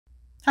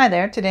Hi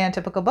there, today on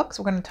Typical Books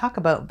we're going to talk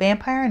about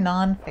vampire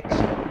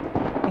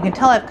nonfiction. You can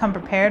tell I've come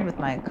prepared with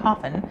my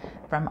coffin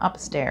from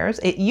upstairs.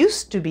 It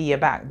used to be a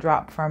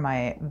backdrop for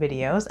my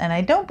videos, and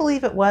I don't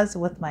believe it was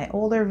with my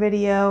older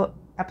video,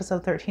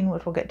 episode 13,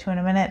 which we'll get to in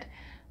a minute,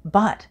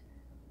 but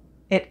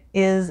it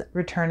is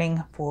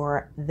returning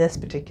for this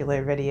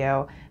particular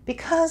video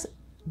because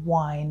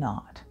why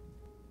not?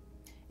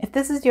 If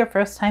this is your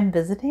first time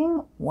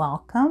visiting,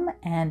 welcome,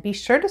 and be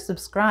sure to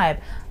subscribe.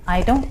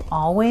 I don't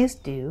always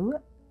do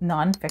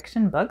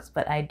nonfiction books,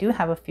 but I do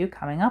have a few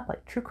coming up,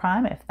 like true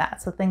crime, if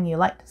that's the thing you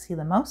like to see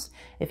the most.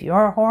 If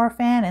you're a horror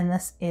fan and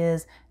this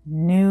is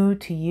new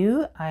to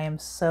you, I am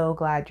so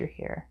glad you're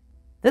here.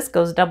 This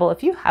goes double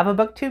if you have a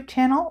booktube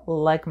channel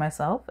like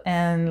myself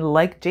and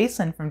like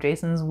Jason from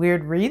Jason's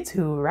Weird Reads,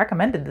 who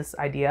recommended this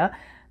idea,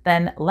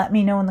 then let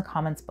me know in the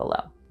comments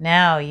below.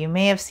 Now, you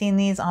may have seen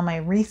these on my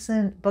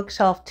recent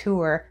bookshelf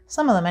tour,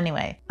 some of them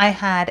anyway. I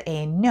had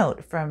a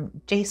note from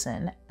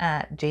Jason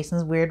at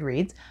Jason's Weird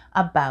Reads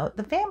about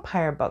the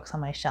vampire books on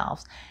my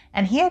shelves.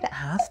 And he had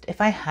asked if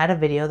I had a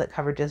video that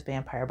covered just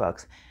vampire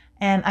books.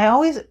 And I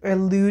always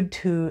allude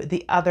to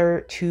the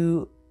other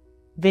two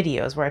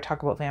videos where I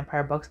talk about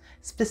vampire books,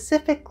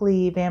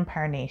 specifically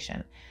Vampire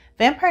Nation.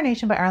 Vampire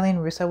Nation by Arlene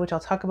Russo, which I'll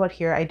talk about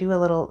here. I do a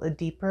little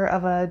deeper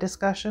of a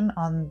discussion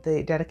on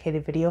the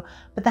dedicated video,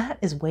 but that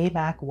is way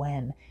back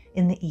when,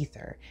 in the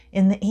ether,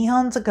 in the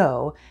eons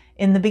ago,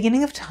 in the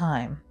beginning of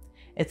time.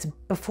 It's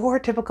before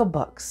Typical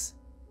Books,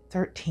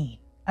 13.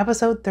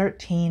 Episode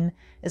 13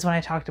 is when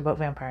I talked about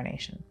Vampire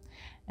Nation.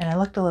 And I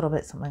looked a little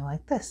bit something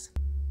like this.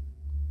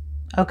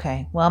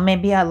 Okay, well,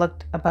 maybe I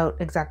looked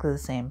about exactly the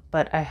same,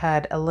 but I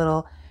had a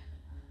little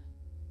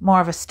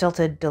more of a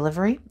stilted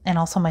delivery, and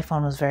also my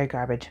phone was very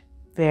garbage.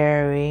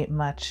 Very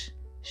much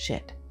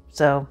shit.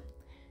 So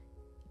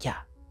yeah,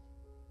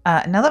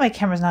 now that my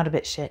camera's not a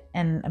bit shit,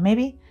 and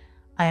maybe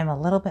I am a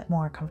little bit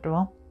more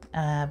comfortable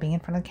being in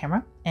front of the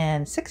camera,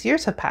 and 6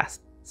 years have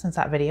passed since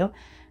that video,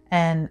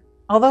 and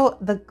although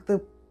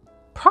the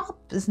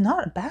prop is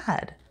not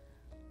bad,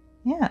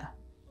 yeah,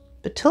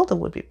 Batilda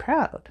would be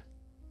proud.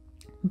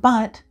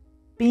 But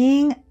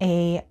being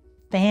a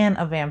fan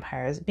of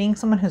vampires, being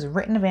someone who's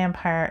written a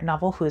vampire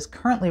novel, who is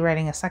currently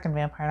writing a second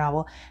vampire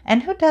novel,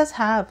 and who does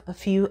have a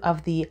few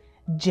of the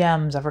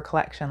gems of her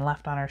collection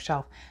left on her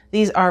shelf.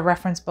 These are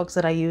reference books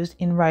that I used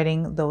in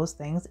writing those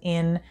things,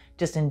 in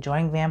just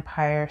enjoying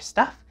vampire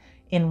stuff,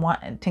 in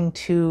wanting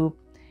to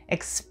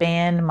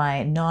expand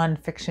my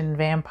nonfiction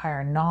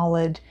vampire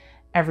knowledge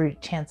every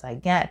chance I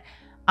get.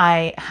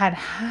 I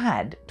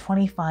had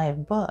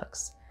 25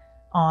 books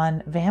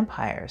on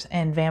vampires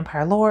and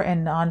vampire lore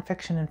and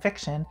nonfiction and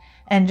fiction,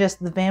 and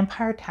just the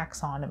vampire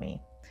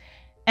taxonomy.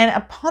 And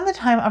around the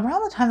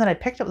time that I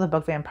picked up the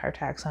book Vampire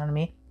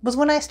Taxonomy was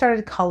when I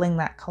started culling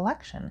that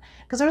collection,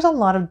 because there's a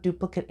lot of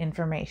duplicate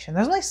information.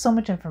 There's only so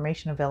much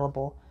information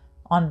available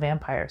on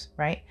vampires,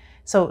 right?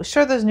 So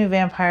sure, there's new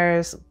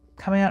vampires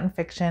coming out in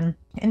fiction.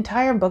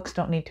 Entire books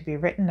don't need to be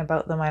written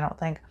about them, I don't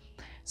think.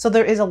 So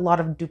there is a lot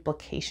of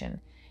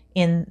duplication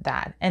in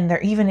that, and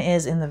there even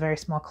is in the very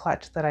small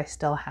clutch that I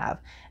still have.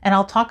 And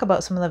I'll talk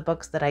about some of the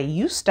books that I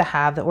used to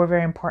have that were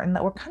very important,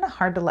 that were kind of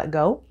hard to let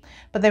go,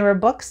 but they were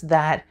books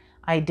that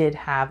I did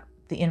have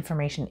the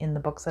information in the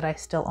books that I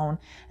still own.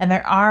 And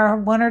there are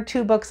 1 or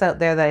 2 books out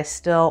there that I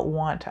still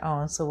want to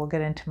own, so we'll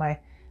get into my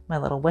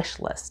little wish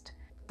list.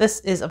 This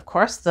is, of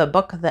course, the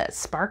book that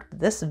sparked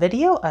this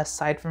video,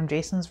 aside from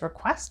Jason's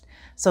request.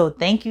 So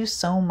thank you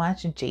so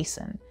much,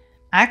 Jason.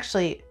 I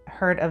actually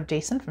heard of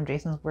Jason from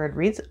Jason's Weird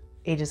Reads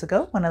ages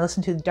ago when I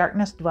listened to the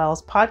Darkness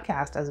Dwells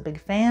podcast. I was a big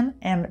fan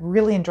and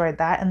really enjoyed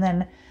that. And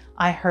then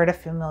I heard a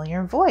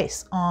familiar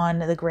voice on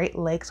the Great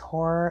Lakes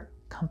Horror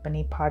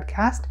Company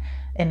podcast,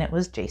 and it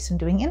was Jason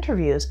doing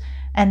interviews.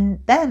 And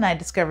then I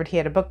discovered he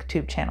had a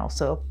booktube channel.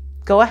 So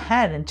go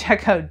ahead and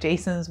check out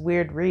Jason's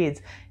Weird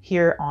Reads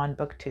here on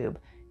booktube.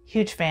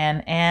 Huge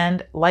fan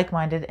and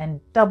like-minded,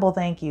 and double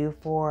thank you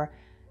for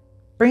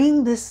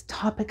bringing this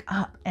topic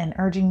up and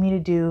urging me to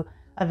do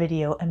a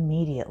video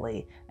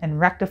immediately and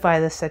rectify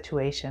this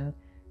situation.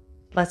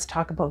 Let's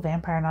talk about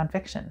vampire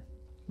nonfiction.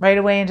 Right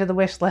away into the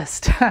wish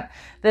list.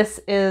 This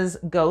is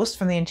Ghost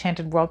from the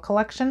Enchanted World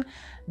collection.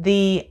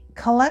 The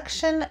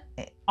collection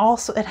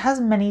also, it has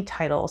many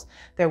titles.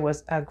 There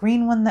was a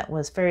green one that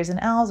was Fairies and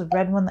Elves, a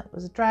red one that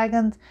was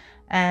Dragons,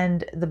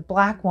 and the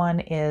black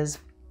one is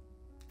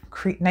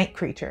Night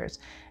Creatures.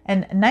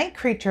 And Night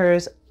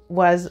Creatures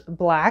was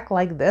black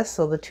like this,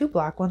 so the 2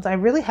 black ones, I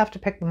really have to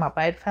pick them up.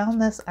 I had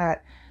found this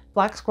at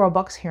Black Squirrel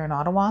Books here in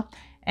Ottawa,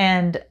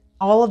 and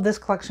all of this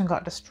collection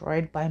got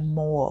destroyed by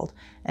mold.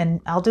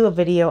 And I'll do a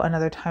video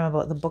another time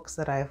about the books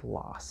that I've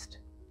lost.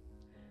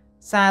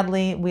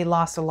 Sadly, we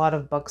lost a lot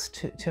of books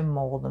to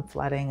mold and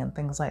flooding and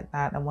things like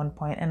that at one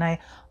point. And I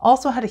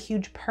also had a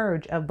huge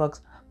purge of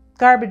books,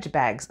 garbage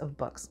bags of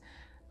books,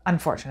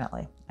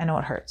 unfortunately. I know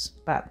it hurts,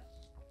 but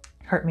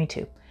it hurt me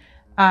too.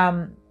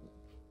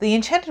 The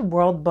Enchanted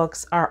World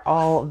books are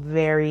all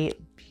very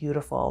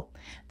beautiful.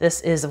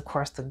 This is, of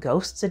course, the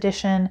Ghosts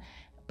edition,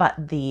 but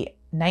the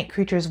Night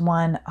Creatures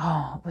one,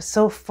 oh, it was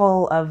so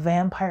full of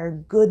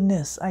vampire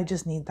goodness. I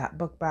just need that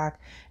book back.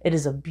 It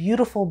is a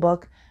beautiful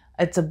book.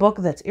 It's a book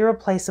that's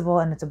irreplaceable,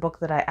 and it's a book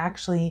that I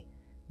actually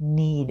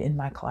need in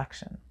my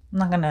collection. I'm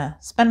not going to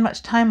spend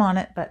much time on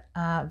it, but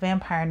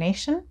Vampire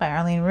Nation by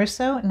Arlene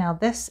Russo. Now,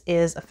 this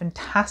is a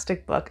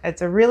fantastic book.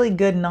 It's a really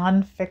good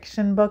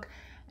nonfiction book,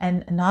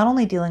 and not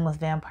only dealing with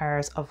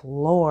vampires of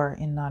lore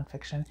in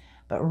nonfiction,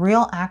 but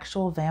real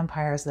actual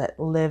vampires that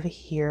live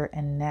here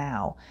and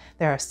now.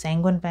 There are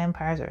sanguine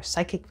vampires, there are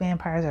psychic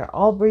vampires, there are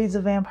all breeds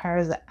of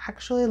vampires that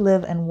actually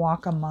live and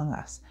walk among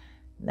us.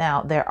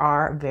 Now, there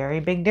are very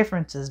big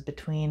differences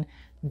between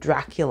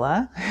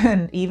Dracula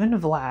and even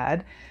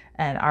Vlad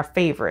and our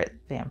favorite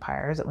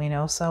vampires that we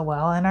know so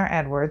well and our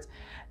Edwards.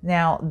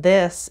 Now,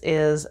 this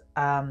is,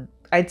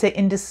 I'd say,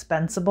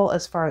 indispensable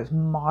as far as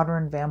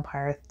modern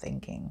vampire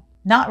thinking.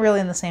 Not really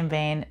in the same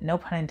vein, no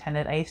pun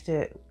intended. I used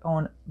to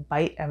own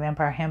Bite, a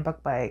vampire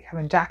handbook by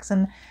Kevin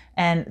Jackson,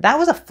 and that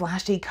was a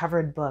flashy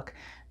covered book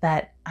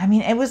that, I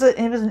mean, it was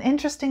an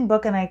interesting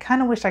book, and I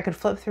kind of wish I could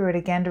flip through it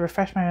again to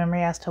refresh my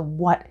memory as to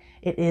what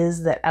it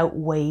is that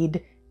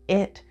outweighed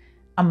it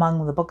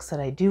among the books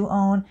that I do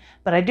own.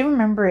 But I do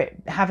remember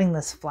it having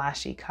this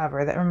flashy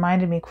cover that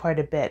reminded me quite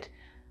a bit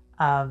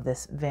of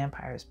this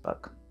vampires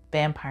book.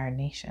 Vampire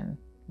Nation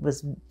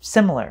was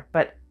similar,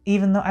 but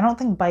even though I don't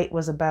think Bite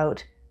was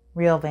about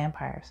real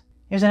vampires.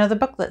 Here's another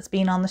book that's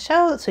been on the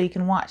show, so you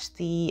can watch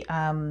the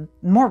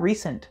more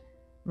recent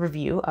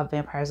review of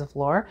Vampires of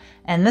Lore.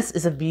 And this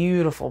is a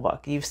beautiful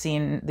book. You've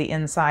seen the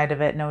inside of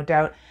it, no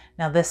doubt.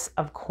 Now, this,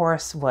 of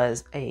course,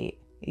 was a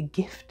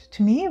gift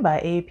to me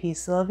by A.P.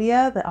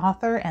 Sylvia, the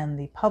author and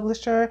the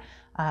publisher,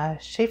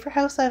 Schaefer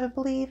House, I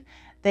believe.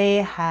 They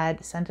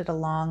had sent it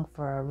along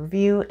for a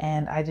review,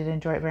 and I did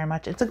enjoy it very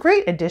much. It's a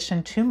great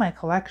addition to my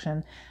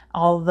collection,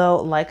 although,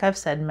 like I've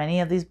said,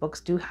 many of these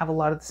books do have a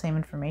lot of the same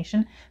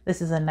information.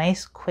 This is a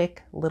nice,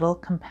 quick little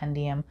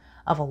compendium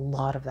of a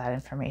lot of that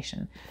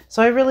information.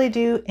 So I really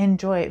do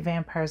enjoy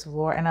Vampires of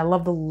Lore, and I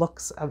love the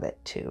looks of it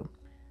too.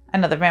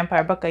 Another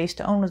vampire book I used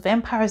to own was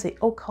Vampires: The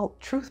Occult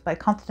Truth by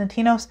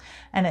Konstantinos,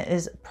 and it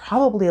is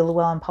probably a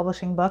Llewellyn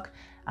Publishing book.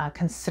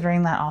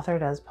 Considering that author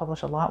does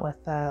publish a lot with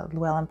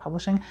Llewellyn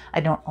Publishing. I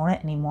don't own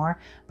it anymore,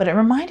 but it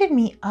reminded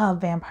me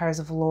of Vampires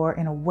of Lore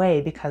in a way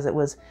because it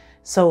was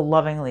so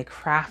lovingly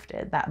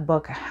crafted. That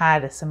book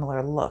had a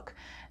similar look.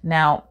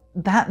 Now,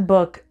 that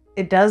book,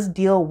 it does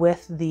deal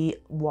with the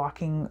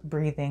walking,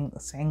 breathing,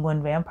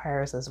 sanguine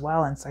vampires as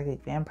well, and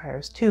psychic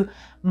vampires too,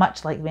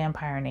 much like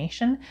Vampire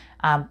Nation,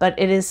 but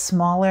it is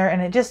smaller,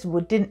 and it just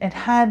didn't, it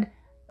had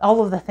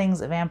all of the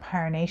things that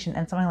Vampire Nation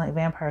and something like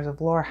Vampires of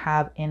Lore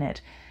have in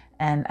it.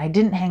 And I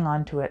didn't hang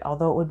on to it,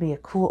 although it would be a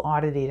cool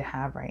oddity to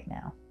have right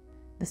now.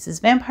 This is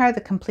Vampire: The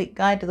Complete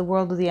Guide to the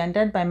World of the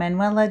Undead by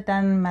Manuela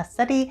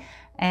Danmacetti,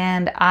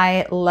 and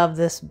I love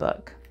this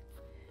book.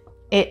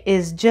 It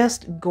is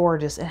just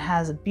gorgeous. It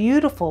has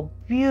beautiful,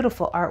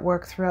 beautiful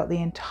artwork throughout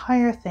the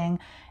entire thing.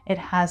 It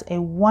has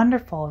a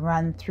wonderful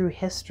run through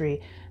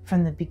history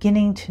from the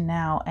beginning to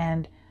now,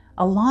 and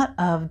a lot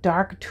of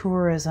dark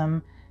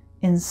tourism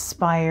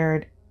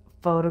inspired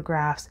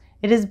photographs.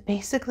 It is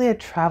basically a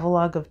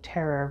travelogue of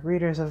terror.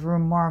 Readers of Rue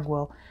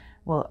Morgue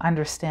will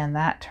understand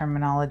that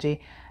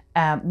terminology.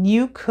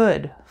 You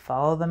could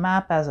follow the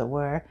map, as it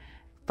were,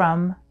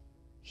 from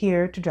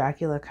here to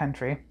Dracula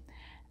country.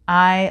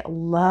 I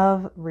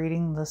love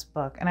reading this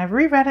book, and I've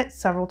reread it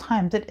several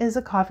times. It is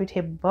a coffee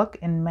table book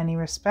in many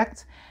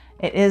respects.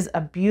 It is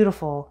a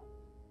beautiful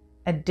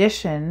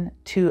addition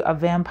to a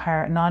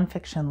vampire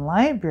nonfiction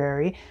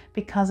library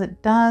because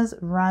it does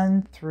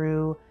run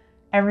through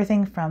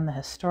everything from the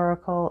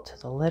historical to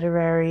the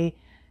literary,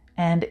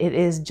 and it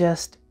is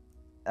just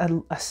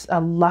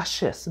a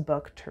luscious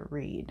book to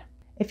read.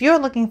 If you're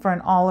looking for an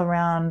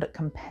all-around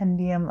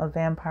compendium of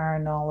vampire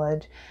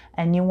knowledge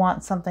and you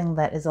want something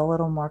that is a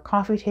little more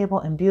coffee table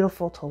and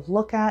beautiful to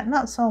look at,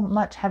 not so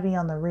much heavy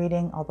on the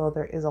reading, although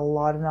there is a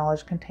lot of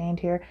knowledge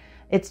contained here,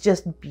 it's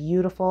just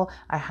beautiful,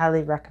 I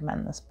highly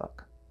recommend this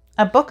book.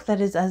 A book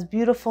that is as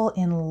beautiful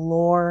in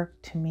lore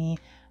to me,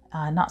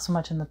 not so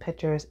much in the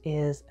pictures,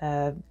 is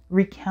a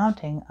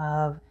recounting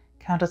of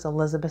Countess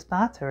Elizabeth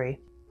Bathory.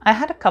 I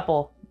had a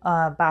couple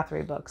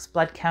Bathory books.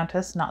 Blood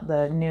Countess, not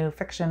the new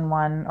fiction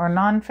one or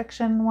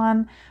non-fiction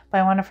one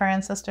by one of her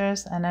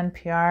ancestors, an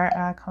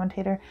NPR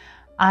commentator.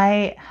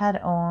 I had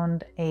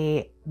owned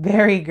a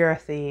very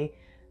girthy,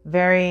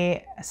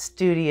 very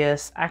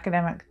studious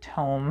academic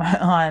tome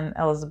on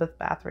Elizabeth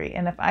Bathory,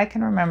 and if I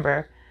can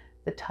remember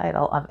the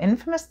title of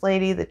Infamous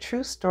Lady, The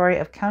True Story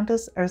of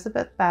Countess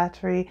Elizabeth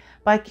Bathory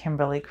by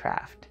Kimberly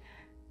Craft.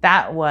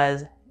 That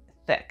was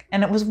thick,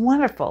 and it was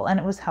wonderful, and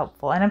it was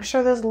helpful, and I'm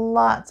sure there's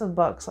lots of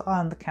books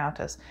on the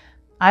Countess.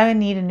 I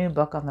need a new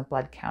book on the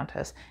Blood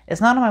Countess.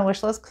 It's not on my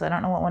wish list because I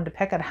don't know what one to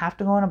pick. I'd have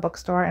to go in a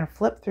bookstore and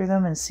flip through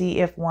them and see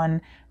if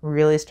one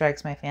really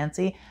strikes my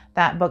fancy.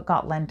 That book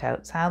got lent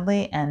out,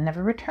 sadly, and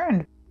never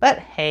returned. But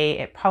hey,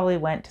 it probably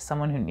went to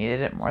someone who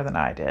needed it more than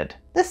I did.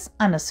 This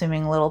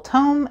unassuming little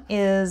tome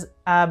is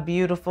a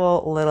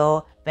beautiful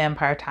little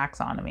vampire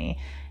taxonomy.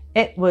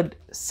 It would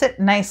sit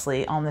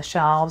nicely on the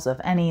shelves of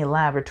any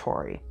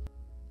laboratory.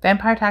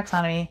 Vampire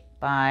Taxonomy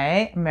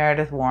by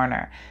Meredith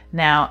Warner.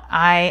 Now,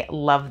 I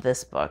love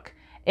this book.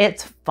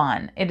 It's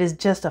fun. It is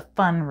just a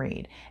fun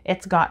read.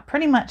 It's got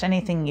pretty much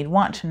anything you'd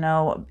want to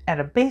know at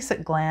a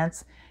basic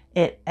glance.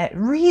 It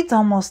reads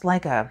almost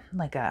like a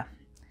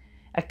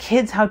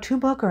kid's how-to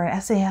book or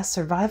an SAS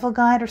survival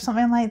guide or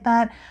something like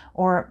that.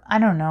 Or, I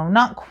don't know,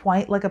 not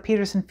quite like a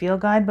Peterson field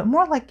guide, but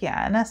more like,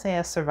 yeah, an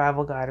SAS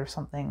survival guide or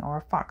something, or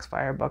a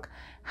Foxfire book.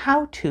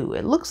 How-to.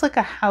 It looks like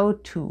a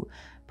how-to,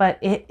 but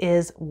it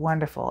is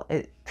wonderful.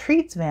 It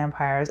treats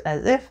vampires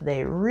as if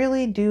they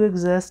really do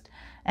exist,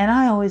 and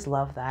I always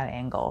love that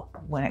angle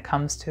when it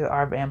comes to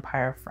our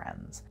vampire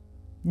friends.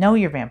 Know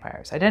your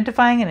vampires,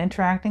 identifying and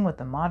interacting with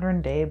the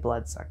modern day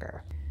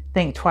bloodsucker.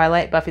 Think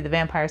Twilight, Buffy the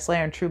Vampire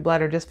Slayer, and True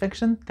Blood are just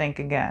fiction? Think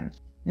again.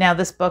 Now,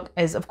 this book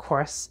is, of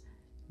course,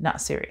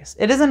 not serious.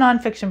 It is a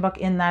nonfiction book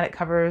in that it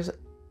covers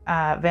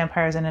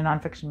vampires in a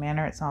nonfiction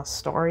manner. It's not a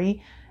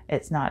story.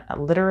 It's not a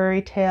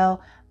literary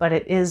tale, but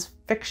it is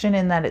fiction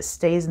in that it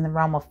stays in the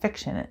realm of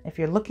fiction. If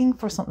you're looking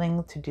for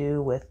something to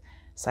do with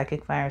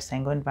psychic fire,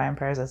 sanguine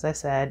vampires, as I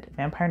said,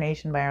 Vampire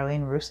Nation by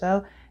Arlene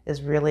Russo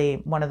is really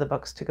one of the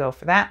books to go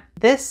for that.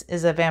 This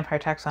is a vampire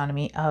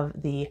taxonomy of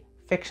the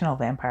fictional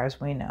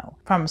vampires we know.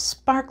 From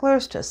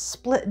sparklers to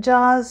split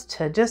jaws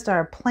to just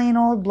our plain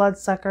old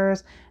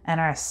bloodsuckers and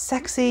our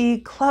sexy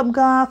club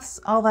goths,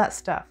 all that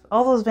stuff.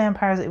 All those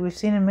vampires that we've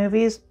seen in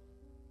movies,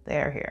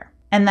 they're here.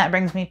 And that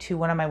brings me to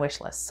one of my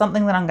wish lists,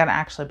 something that I'm going to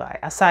actually buy.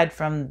 Aside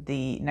from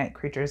the Night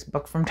Creatures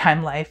book from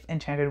Time Life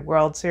Enchanted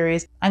World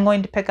series, I'm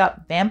going to pick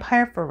up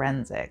Vampire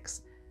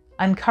Forensics,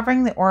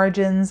 Uncovering the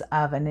Origins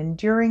of an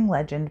Enduring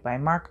Legend by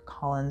Mark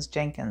Collins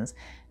Jenkins.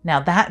 Now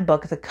that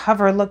book, the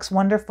cover looks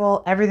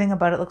wonderful. Everything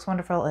about it looks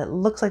wonderful. It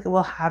looks like it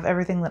will have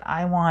everything that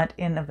I want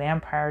in a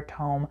vampire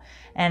tome.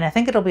 And I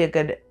think it'll be a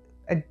good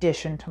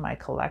addition to my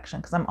collection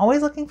because I'm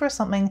always looking for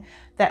something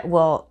that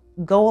will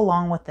go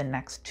along with the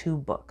next two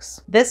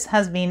books. This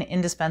has been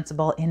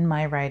indispensable in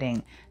my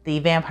writing. The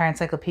Vampire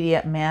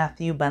Encyclopedia,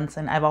 Matthew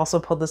Bunson. I've also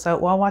pulled this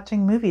out while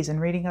watching movies and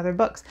reading other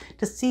books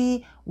to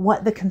see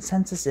what the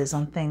consensus is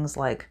on things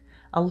like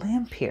a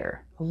Lampier,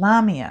 a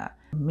Lamia,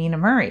 Mina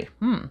Murray,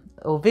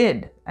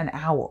 Ovid, an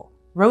owl,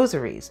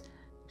 rosaries,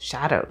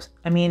 shadows.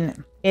 I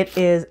mean, it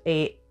is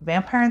a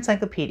vampire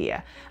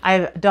encyclopedia.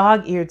 I've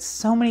dog-eared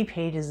so many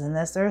pages in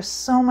this. There's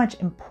so much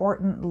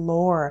important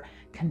lore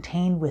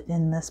contained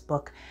within this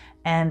book.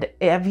 And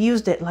I've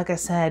used it, like I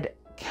said,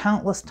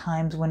 countless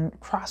times when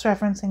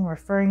cross-referencing,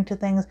 referring to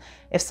things.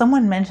 If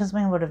someone mentions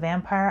me about a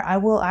vampire, I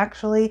will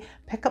actually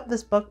pick up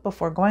this book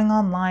before going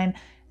online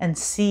and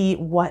see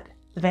what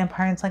the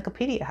Vampire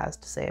Encyclopedia has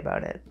to say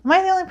about it. Am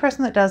I the only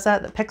person that does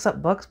that picks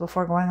up books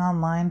before going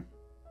online?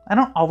 I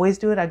don't always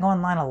do it. I go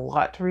online a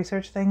lot to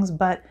research things,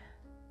 but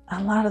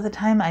a lot of the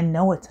time I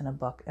know it's in a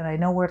book and I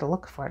know where to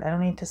look for it. I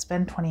don't need to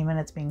spend 20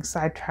 minutes being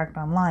sidetracked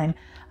online.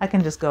 I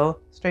can just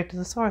go straight to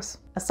the source.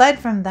 Aside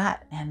from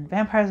that and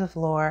Vampires of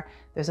Lore,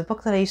 there's a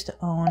book that I used to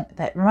own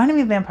that reminded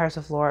me of Vampires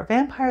of Lore,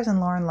 Vampires in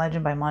Lore and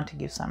Legend by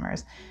Montague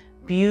Summers.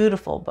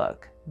 Beautiful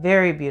book,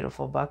 very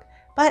beautiful book.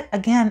 But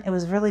again, it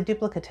was really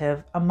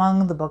duplicative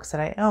among the books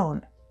that I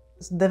owned.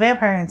 The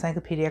Vampire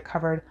Encyclopedia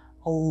covered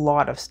a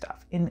lot of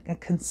stuff in a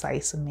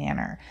concise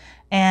manner.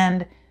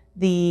 And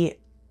the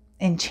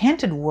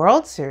Enchanted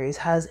World series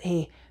has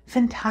a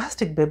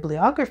fantastic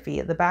bibliography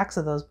at the backs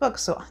of those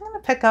books. So I'm going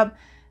to pick up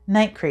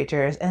Night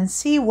Creatures and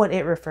see what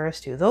it refers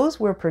to. Those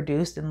were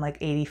produced in like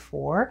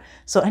 '84.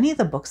 So any of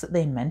the books that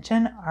they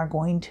mention are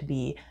going to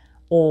be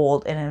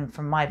old and,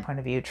 from my point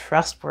of view,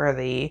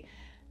 trustworthy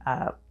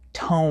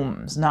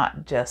tomes,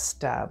 not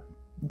just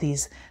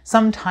these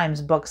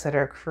sometimes books that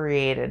are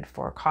created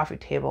for coffee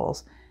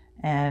tables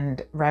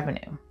and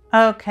revenue.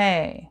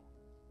 Okay.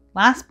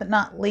 Last but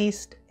not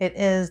least, it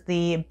is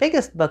the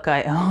biggest book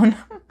I own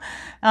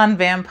on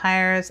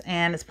vampires,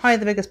 and it's probably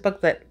the biggest book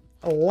that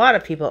a lot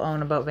of people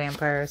own about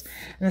vampires.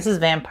 And this is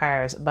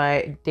Vampires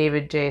by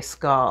David J.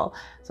 Skal.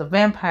 So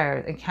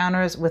Vampires,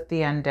 Encounters with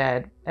the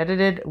Undead,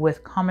 edited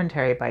with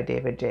commentary by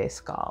David J.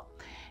 Skal.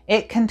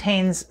 It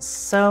contains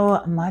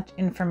so much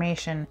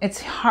information.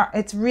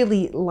 It's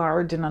really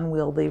large and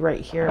unwieldy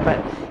right here,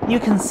 but you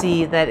can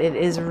see that it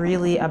is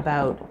really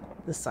about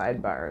the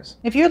sidebars.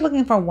 If you're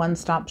looking for a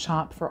one-stop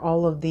shop for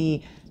all of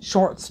the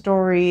short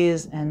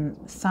stories and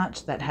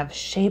such that have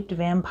shaped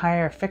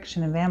vampire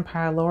fiction and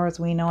vampire lore as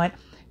we know it,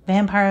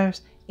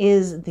 Vampires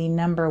is the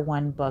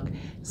 #1 book.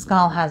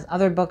 Skal has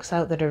other books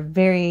out that are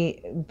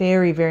very,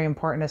 very, very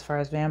important as far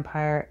as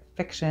vampire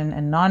fiction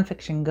and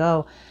nonfiction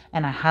go,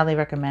 and I highly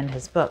recommend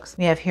his books.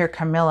 We have here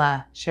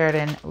Camilla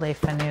Sheridan Le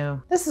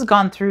Fanu. This has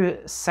gone through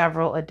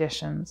several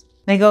editions.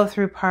 They go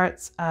through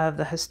parts of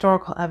the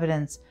historical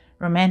evidence,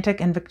 romantic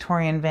and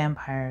Victorian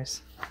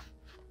vampires,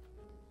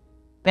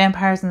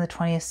 vampires in the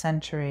 20th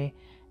century,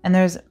 and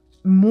there's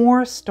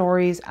more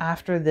stories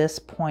after this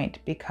point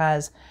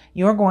because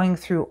you're going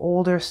through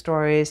older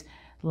stories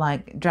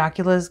like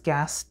Dracula's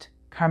Guest,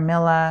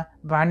 Carmilla,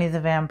 Barney the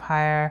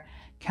Vampire,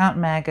 Count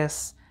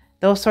Magus.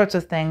 Those sorts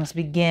of things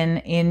begin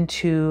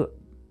into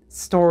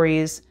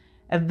stories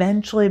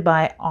eventually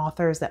by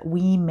authors that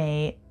we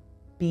may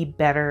be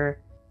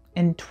better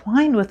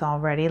entwined with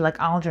already, like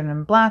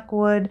Algernon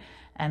Blackwood,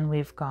 and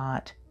we've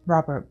got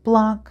Robert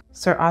Bloch,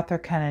 Sir Arthur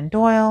Conan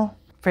Doyle,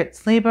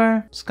 Fritz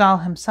Leiber, Skal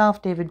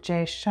himself, David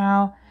J.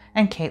 Shaw,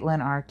 and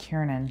Caitlin R.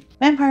 Kiernan.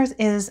 Vampires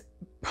is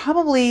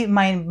probably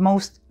my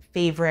most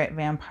favorite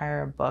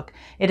vampire book.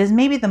 It is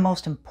maybe the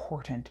most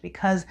important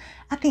because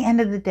at the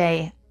end of the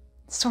day,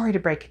 sorry to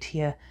break it to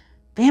you,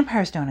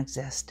 vampires don't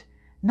exist.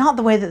 Not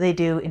the way that they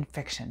do in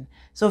fiction.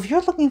 So if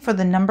you're looking for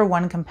the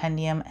 #1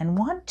 compendium and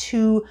want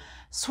to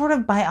sort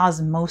of by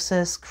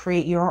osmosis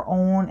create your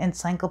own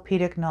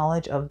encyclopedic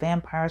knowledge of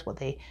vampires, what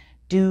they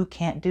do,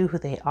 can't do, who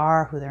they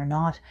are, who they're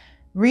not,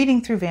 reading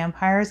through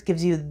vampires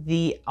gives you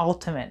the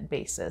ultimate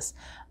basis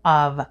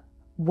of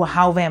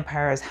how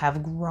vampires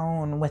have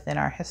grown within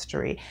our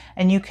history.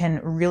 And you can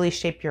really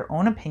shape your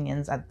own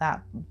opinions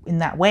in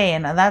that way.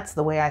 And that's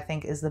the way I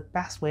think is the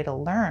best way to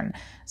learn.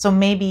 So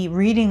maybe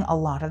reading a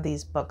lot of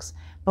these books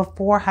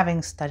before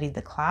having studied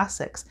the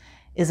classics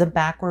is a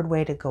backward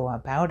way to go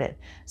about it.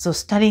 So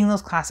studying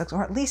those classics,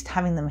 or at least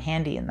having them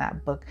handy in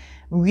that book,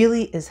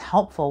 really is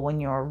helpful when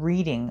you're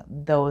reading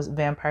those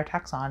vampire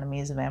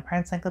taxonomies, vampire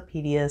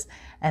encyclopedias,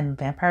 and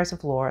vampires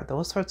of lore,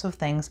 those sorts of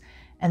things.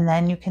 And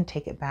then you can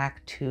take it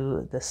back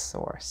to the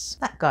source.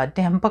 That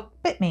goddamn book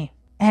bit me.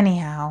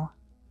 Anyhow,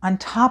 on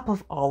top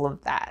of all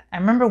of that, I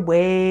remember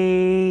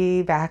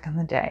way back in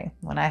the day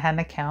when I had an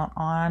account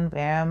on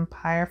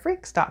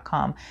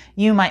vampirefreaks.com.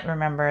 You might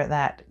remember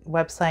that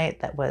website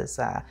that was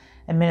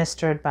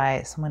administered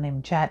by someone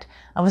named Jet.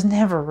 I was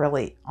never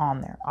really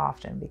on there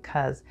often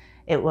because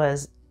it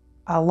was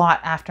a lot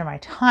after my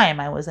time.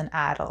 I was an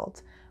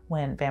adult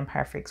when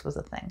Vampire Freaks was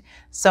a thing.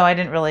 So I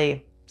didn't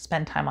really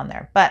spend time on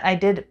there, but I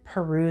did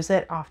peruse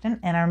it often.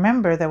 And I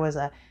remember there was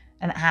an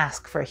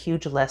ask for a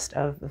huge list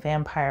of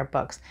vampire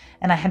books,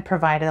 and I had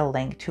provided a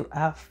link to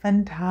a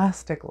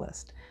fantastic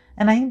list.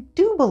 And I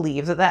do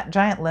believe that that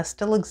giant list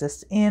still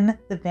exists in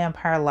the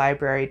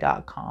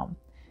vampirelibrary.com.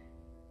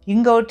 You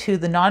can go to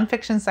the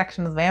nonfiction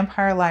section of the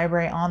Vampire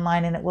Library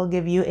online and it will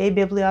give you a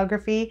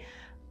bibliography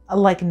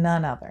like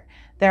none other.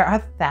 There are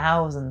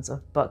thousands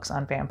of books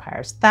on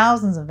vampires,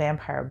 thousands of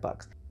vampire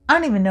books. I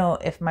don't even know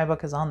if my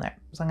book is on there,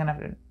 so I'm gonna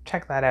have to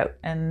check that out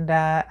and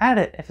add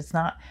it if it's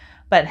not.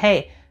 But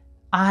hey,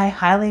 I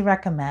highly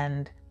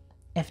recommend,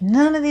 if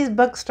none of these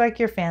books strike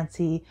your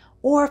fancy,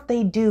 or if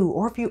they do,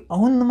 or if you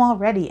own them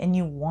already and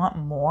you want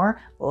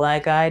more,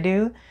 like I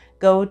do,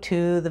 go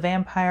to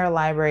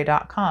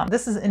thevampirelibrary.com.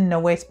 This is in no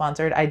way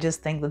sponsored. I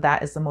just think that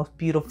that is the most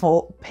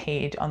beautiful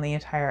page on the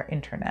entire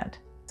internet.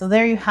 So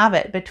there you have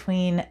it,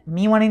 between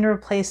me wanting to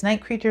replace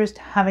Night Creatures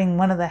to having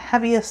one of the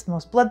heaviest,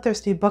 most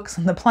bloodthirsty books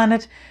on the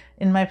planet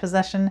in my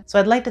possession. So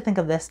I'd like to think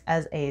of this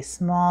as a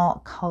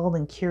small, culled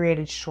and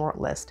curated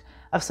short list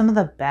of some of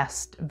the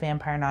best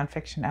vampire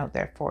nonfiction out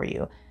there for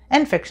you.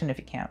 And fiction if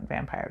you count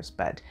vampires,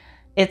 but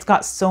it's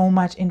got so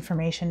much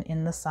information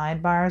in the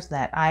sidebars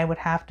that I would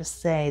have to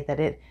say that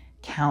it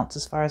counts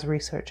as far as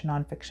research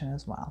nonfiction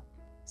as well.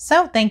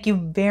 So thank you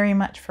very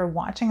much for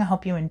watching. I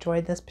hope you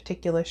enjoyed this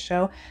particular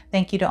show.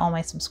 Thank you to all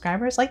my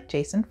subscribers like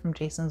Jason from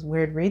Jason's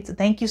Weird Reads.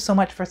 Thank you so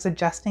much for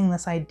suggesting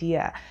this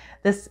idea.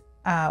 This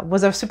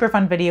was a super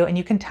fun video, and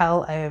you can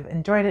tell I've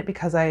enjoyed it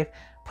because I've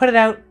put it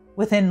out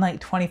within like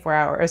 24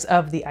 hours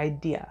of the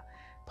idea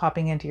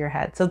popping into your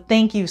head. So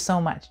thank you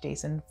so much,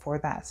 Jason, for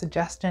that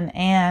suggestion.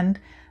 And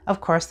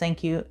of course,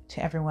 thank you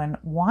to everyone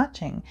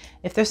watching.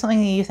 If there's something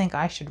that you think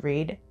I should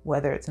read,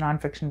 whether it's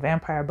nonfiction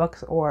vampire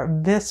books or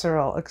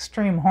visceral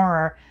extreme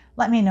horror,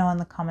 let me know in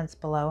the comments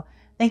below.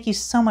 Thank you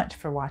so much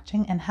for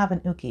watching, and have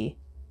an ooky,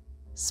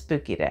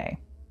 spooky day.